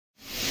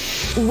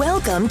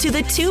Welcome to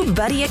the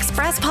TubeBuddy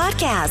Express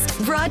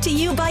podcast, brought to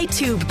you by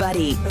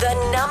TubeBuddy, the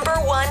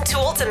 #1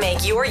 tool to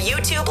make your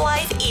YouTube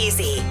life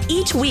easy.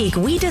 Each week,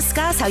 we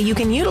discuss how you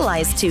can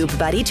utilize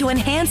TubeBuddy to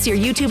enhance your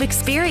YouTube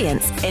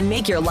experience and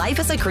make your life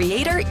as a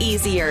creator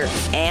easier.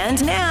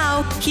 And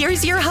now,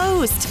 here's your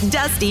host,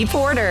 Dusty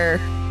Porter.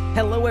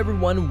 Hello,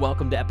 everyone.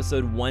 Welcome to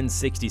episode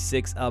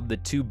 166 of the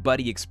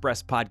TubeBuddy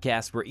Express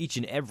podcast, where each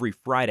and every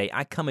Friday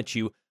I come at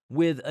you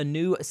with a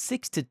new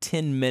 6 to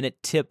 10 minute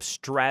tip,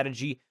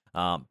 strategy,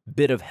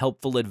 bit of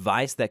helpful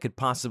advice that could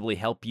possibly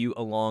help you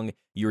along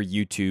your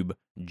YouTube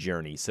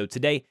journey. So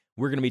today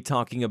we're going to be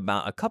talking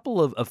about a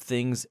couple of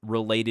things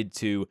related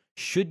to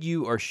should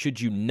you or should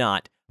you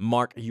not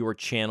mark your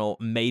channel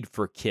made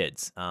for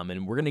kids.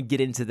 And we're going to get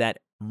into that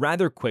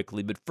rather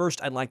quickly. But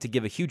first, I'd like to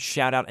give a huge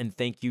shout out and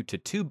thank you to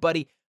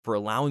TubeBuddy for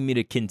allowing me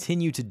to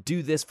continue to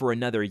do this for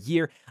another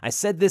year. I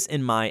said this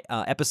in my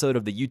episode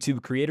of the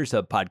YouTube Creators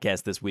Hub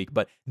podcast this week,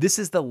 but this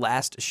is the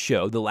last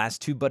show, the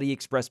last TubeBuddy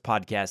Express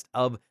podcast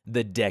of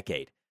the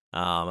decade.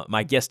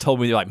 My guest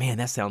told me, they're like, man,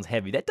 that sounds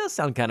heavy. That does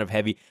sound kind of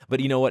heavy, but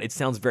you know what? It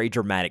sounds very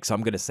dramatic, so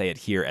I'm going to say it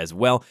here as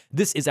well.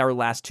 This is our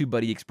last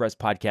TubeBuddy Express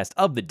podcast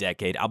of the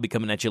decade. I'll be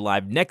coming at you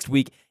live next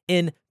week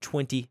in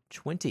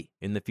 2020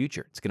 in the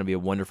future. It's going to be a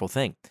wonderful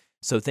thing.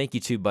 So thank you,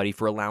 TubeBuddy,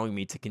 for allowing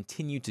me to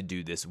continue to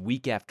do this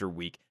week after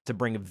week to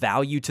bring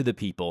value to the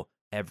people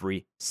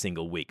every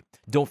single week.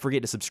 Don't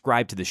forget to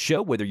subscribe to the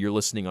show, whether you're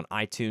listening on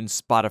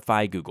iTunes,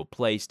 Spotify, Google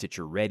Play,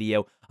 Stitcher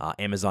Radio,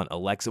 Amazon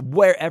Alexa,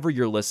 wherever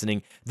you're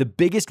listening. The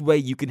biggest way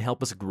you can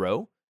help us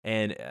grow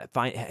and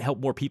help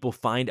more people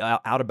find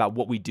out about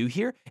what we do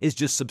here is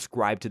just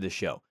subscribe to the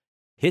show.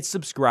 Hit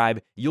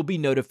subscribe. You'll be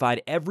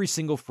notified every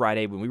single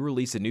Friday when we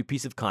release a new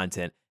piece of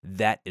content.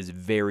 That is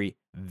very,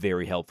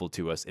 very helpful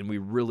to us, and we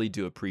really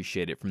do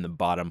appreciate it from the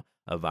bottom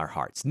of our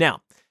hearts.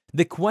 Now,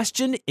 the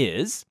question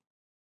is,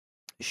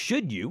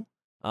 should you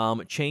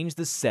change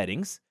the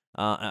settings,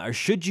 or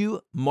should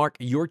you mark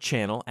your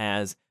channel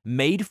as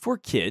made for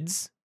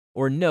kids,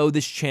 or no,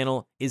 this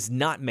channel is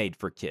not made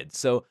for kids?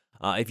 So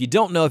if you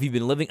don't know, if you've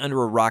been living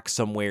under a rock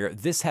somewhere,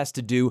 this has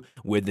to do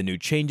with the new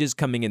changes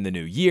coming in the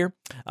new year,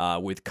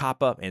 with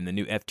COPPA and the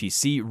new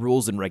FTC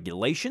rules and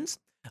regulations.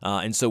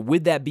 And so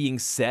with that being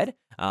said,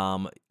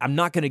 I'm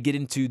not going to get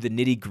into the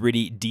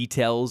nitty-gritty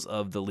details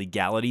of the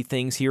legality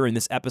things here in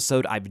this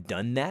episode. I've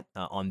done that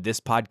on this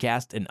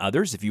podcast and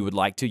others. If you would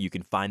like to, you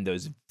can find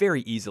those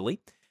very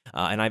easily.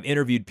 And I've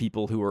interviewed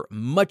people who are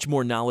much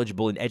more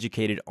knowledgeable and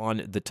educated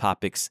on the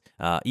topics,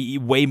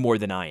 way more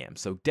than I am.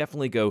 So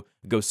definitely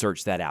go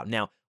search that out.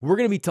 Now, we're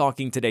going to be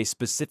talking today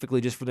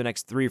specifically just for the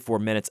next 3 or 4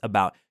 minutes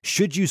about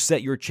should you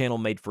set your channel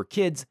made for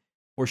kids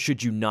or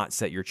should you not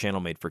set your channel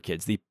made for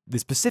kids? The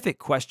specific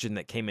question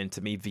that came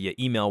into me via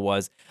email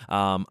was,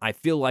 I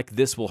feel like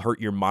this will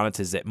hurt your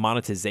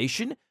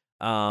monetization,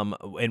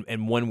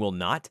 and one will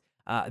not.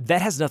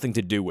 That has nothing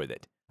to do with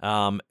it.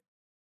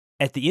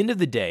 At the end of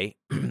the day,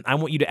 I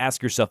want you to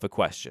ask yourself a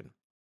question.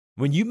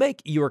 When you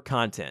make your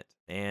content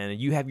and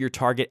you have your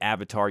target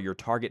avatar, your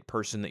target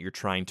person that you're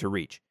trying to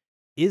reach,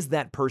 is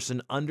that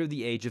person under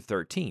the age of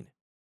 13?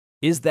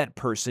 Is that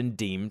person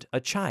deemed a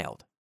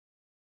child?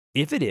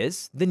 If it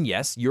is, then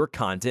yes, your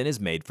content is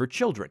made for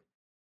children.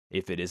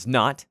 If it is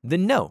not,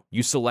 then no.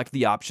 You select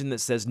the option that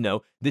says,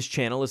 no, this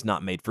channel is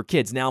not made for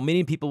kids. Now,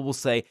 many people will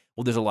say,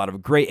 well, there's a lot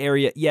of gray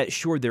area. Yeah,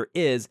 sure, there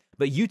is.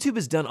 But YouTube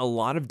has done a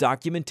lot of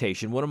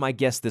documentation. One of my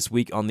guests this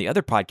week on the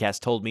other podcast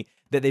told me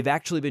that they've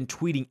actually been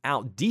tweeting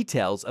out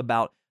details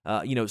about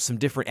some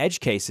different edge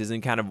cases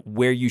and kind of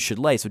where you should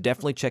lay. So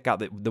definitely check out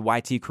the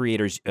YT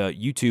Creators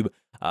YouTube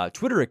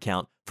Twitter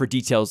account for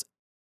details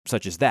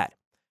such as that.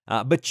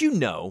 But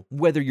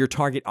whether your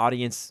target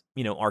audience,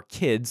 are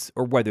kids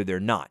or whether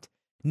they're not.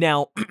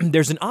 Now,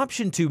 there's an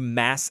option to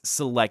mass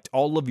select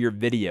all of your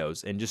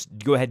videos and just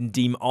go ahead and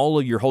deem all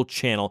of your whole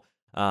channel,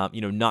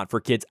 not for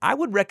kids. I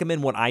would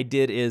recommend what I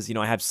did is,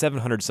 I have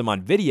 700 some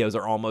odd videos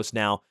or almost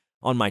now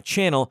on my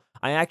channel.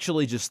 I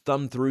actually just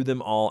thumbed through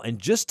them all, and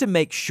just to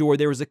make sure,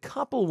 there was a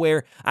couple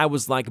where I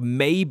was like,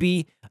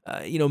 maybe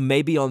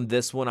on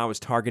this one I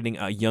was targeting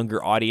a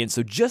younger audience.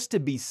 So just to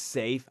be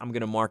safe, I'm going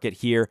to mark it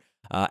here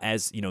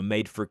as,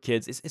 made for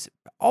kids. It's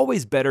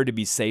always better to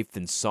be safe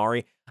than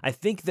sorry. I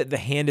think that the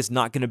hand is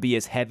not going to be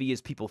as heavy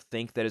as people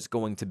think that it's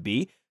going to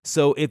be.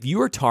 So if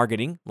you are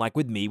targeting, like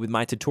with me, with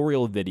my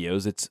tutorial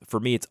videos, for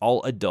me, it's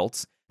all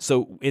adults.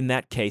 So in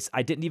that case,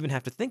 I didn't even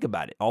have to think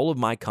about it. All of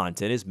my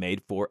content is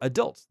made for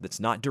adults. That's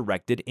not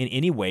directed in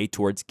any way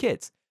towards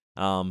kids.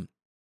 Now,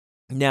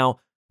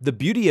 the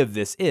beauty of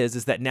this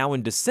is that now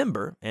in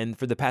December, and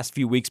for the past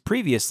few weeks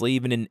previously,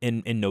 even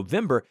in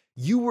November,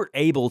 you were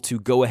able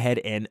to go ahead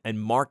and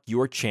mark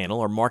your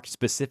channel or mark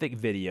specific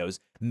videos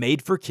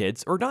made for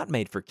kids or not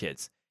made for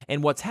kids.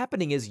 And what's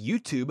happening is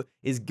YouTube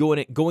is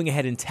going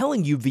ahead and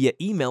telling you via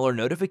email or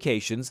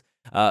notifications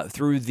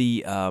through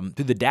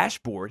the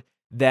dashboard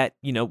that,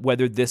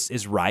 whether this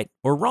is right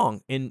or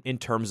wrong in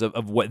terms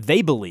of what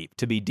they believe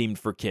to be deemed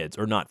for kids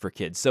or not for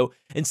kids. So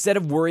instead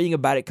of worrying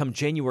about it come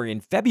January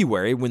and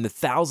February, when the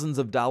thousands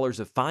of dollars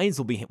of fines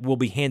will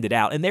be handed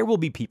out, and there will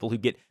be people who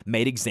get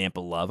made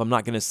example of. I'm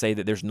not going to say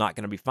that there's not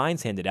going to be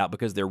fines handed out,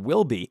 because there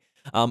will be.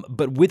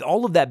 But with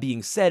all of that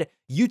being said,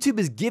 YouTube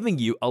is giving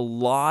you a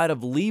lot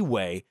of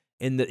leeway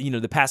in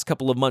the past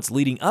couple of months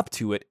leading up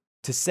to it,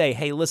 to say,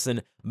 hey,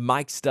 listen,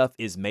 my stuff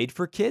is made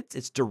for kids,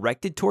 it's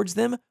directed towards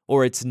them,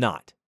 or it's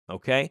not,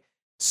 okay?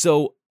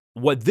 So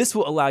what this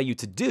will allow you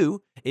to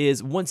do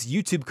is, once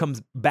YouTube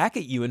comes back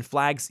at you and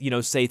flags,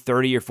 say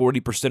 30 or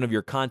 40% of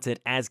your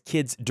content as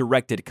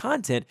kids-directed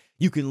content,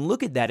 you can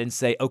look at that and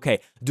say, okay,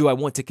 do I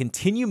want to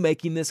continue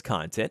making this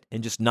content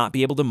and just not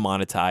be able to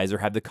monetize or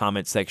have the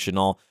comment section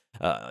all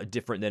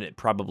different than it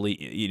probably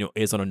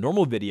is on a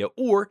normal video,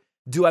 or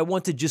do I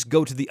want to just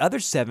go to the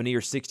other 70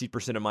 or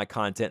 60% of my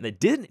content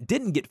that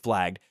didn't get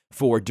flagged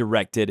for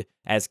directed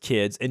as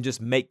kids and just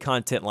make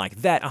content like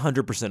that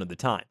 100% of the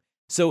time?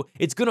 So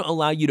it's going to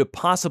allow you to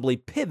possibly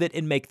pivot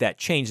and make that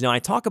change. Now, I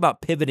talk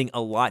about pivoting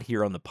a lot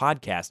here on the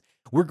podcast.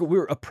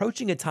 We're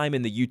approaching a time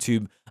in the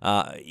YouTube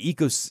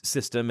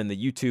ecosystem and the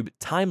YouTube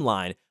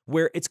timeline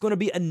where it's going to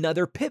be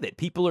another pivot.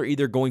 People are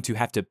either going to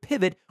have to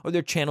pivot, or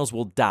their channels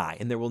will die,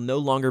 and they will no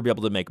longer be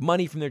able to make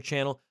money from their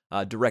channel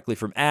directly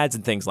from ads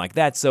and things like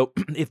that. So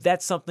if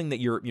that's something that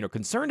you're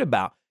concerned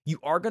about, you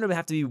are going to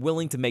have to be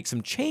willing to make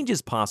some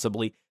changes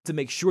possibly to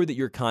make sure that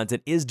your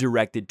content is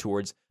directed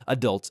towards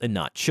adults and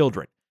not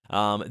children.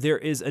 There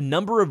is a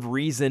number of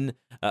reasons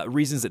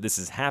that this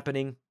is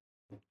happening.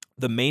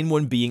 The main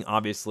one being,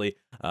 obviously,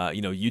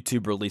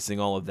 YouTube releasing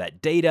all of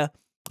that data.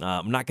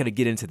 I'm not going to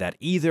get into that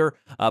either,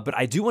 but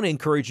I do want to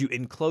encourage you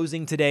in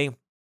closing today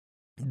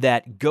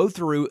that go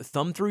through,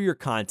 thumb through your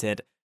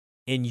content.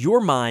 In your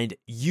mind,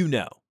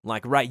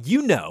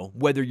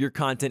 whether your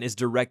content is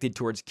directed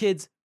towards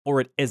kids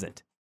or it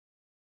isn't.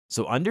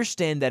 So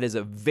understand that is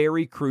a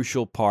very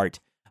crucial part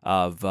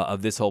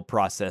of this whole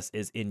process.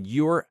 Is in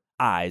your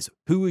eyes,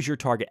 who is your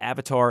target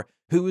avatar?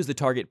 Who is the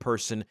target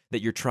person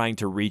that you're trying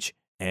to reach?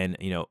 And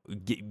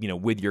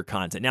with your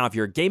content. Now, if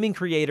you're a gaming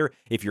creator,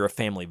 if you're a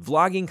family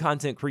vlogging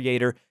content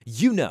creator,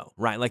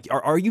 right? Like,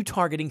 are you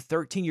targeting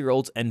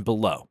 13-year-olds and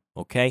below?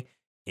 Okay,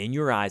 in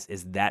your eyes,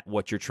 is that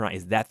what you're trying?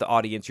 Is that the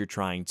audience you're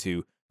trying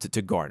to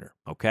garner?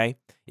 Okay,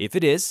 if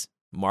it is,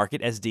 mark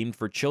it as deemed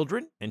for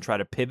children and try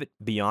to pivot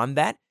beyond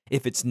that.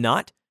 If it's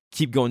not,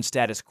 keep going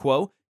status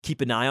quo. Keep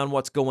an eye on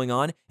what's going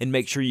on and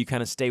make sure you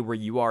kind of stay where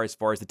you are as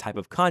far as the type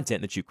of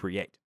content that you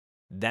create.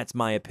 That's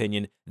my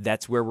opinion.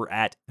 That's where we're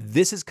at.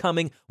 This is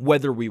coming,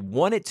 whether we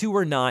want it to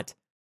or not.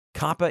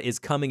 COPPA is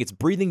coming. It's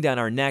breathing down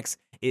our necks.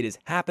 It is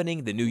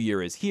happening. The new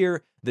year is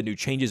here. The new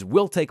changes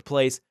will take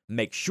place.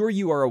 Make sure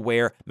you are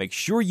aware. Make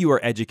sure you are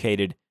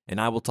educated.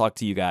 And I will talk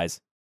to you guys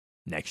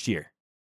next year.